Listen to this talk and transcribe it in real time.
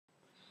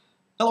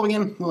Hello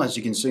again. Well, as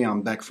you can see,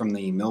 I'm back from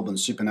the Melbourne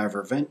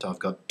Supanova event. I've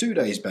got 2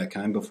 days back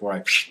home before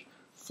I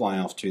fly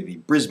off to the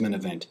Brisbane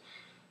event.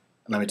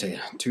 And let me tell you,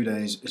 2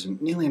 days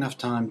isn't nearly enough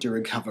time to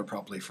recover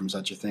properly from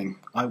such a thing.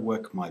 I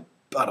work my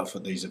butt off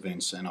at these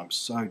events and I'm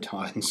so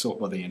tired and sore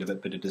by the end of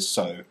it, but it is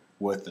so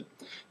worth it.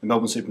 The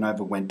Melbourne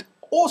Supanova went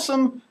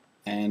awesome,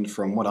 and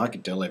from what I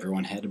could tell,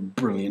 everyone had a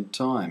brilliant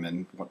time.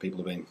 And what people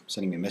have been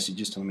sending me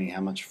messages telling me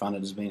how much fun it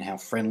has been, how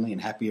friendly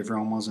and happy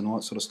everyone was and all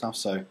that sort of stuff.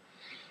 So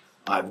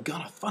I've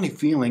got a funny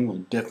feeling we'll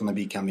definitely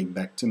be coming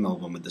back to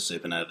Melbourne with the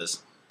Supanovas.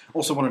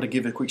 Also wanted to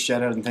give a quick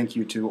shout out and thank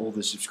you to all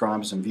the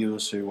subscribers and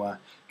viewers who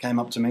came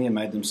up to me and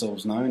made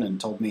themselves known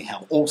and told me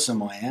how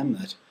awesome I am.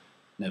 That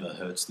never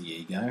hurts the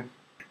ego.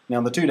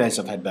 Now, the 2 days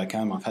I've had back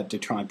home, I've had to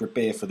try and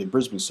prepare for the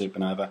Brisbane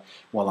Supanova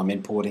while I'm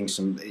importing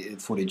some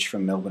footage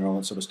from Melbourne and all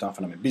that sort of stuff,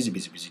 and I'm busy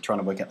trying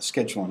to work out the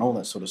schedule and all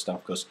that sort of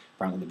stuff, because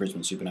apparently the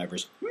Brisbane Supanova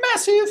is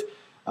massive.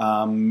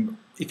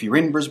 If you're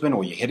in Brisbane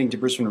or you're heading to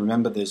Brisbane,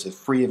 remember there's a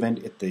free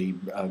event at the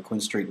Queen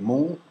Street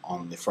Mall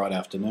on the Friday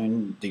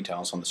afternoon.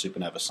 Details on the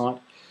Supanova site.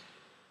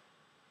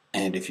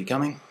 And if you're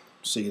coming,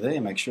 see you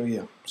there. Make sure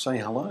you say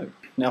hello.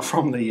 Now,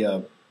 from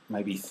the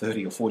maybe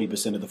 30 or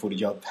 40% of the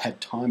footage I've had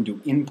time to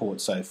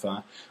import so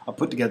far, I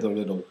put together a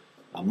little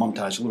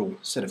montage, a little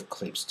set of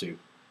clips to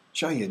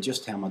show you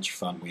just how much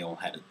fun we all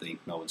had at the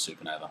Melbourne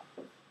Supanova.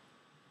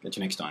 Catch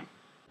you next time.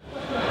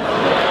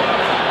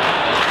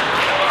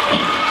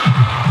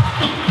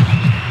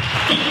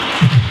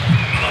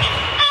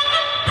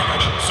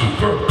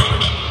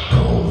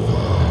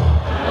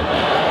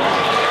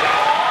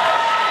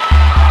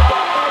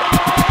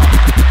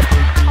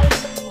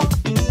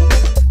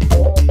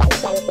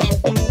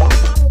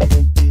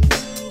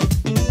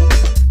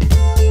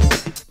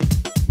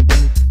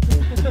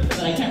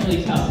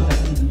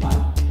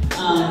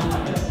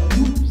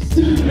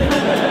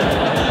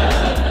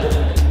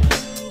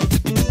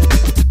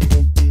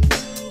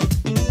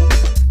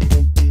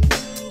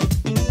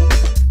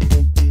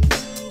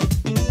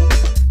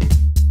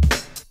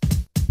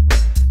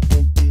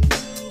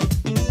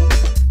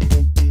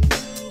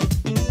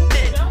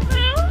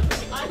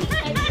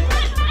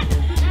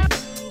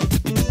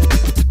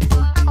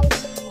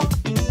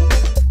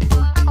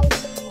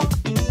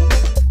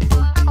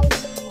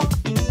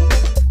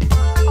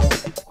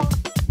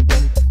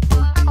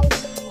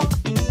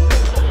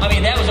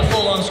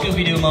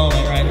 Scooby-Doo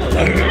moment, right?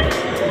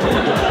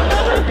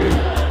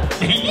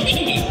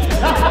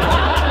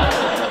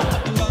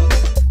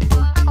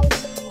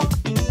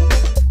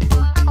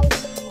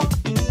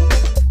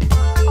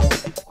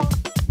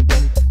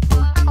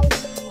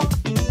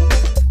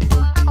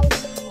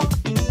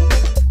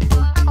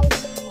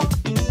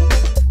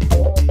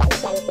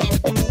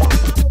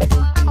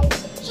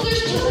 So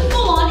there's two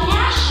full-on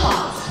ass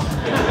shots.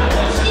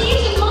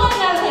 Steve's and mine,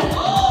 I was like,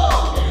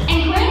 oh! And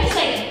Greg's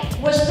like,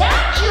 was that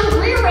your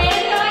rear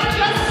end that I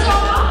just saw?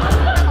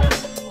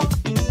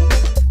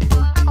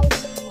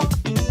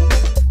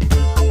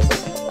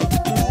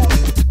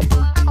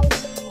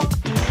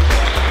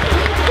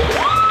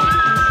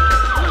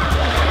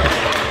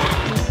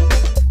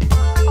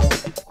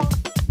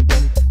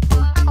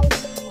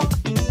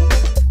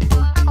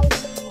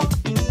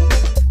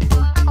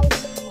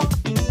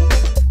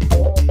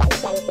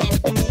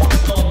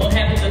 What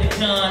happens at the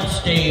con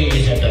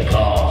stays at the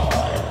con.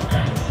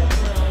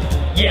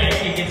 Yeah,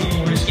 it gets a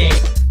little risque.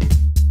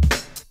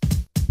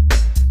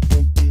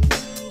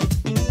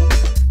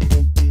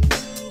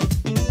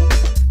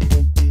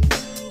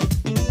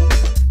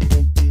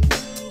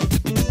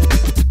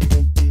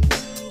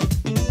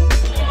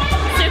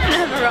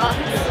 Supanova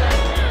rocks.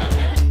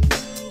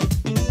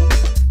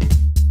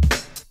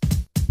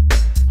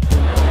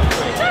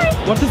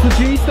 What does the G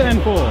stand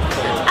for?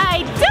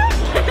 I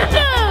don't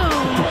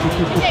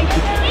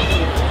know.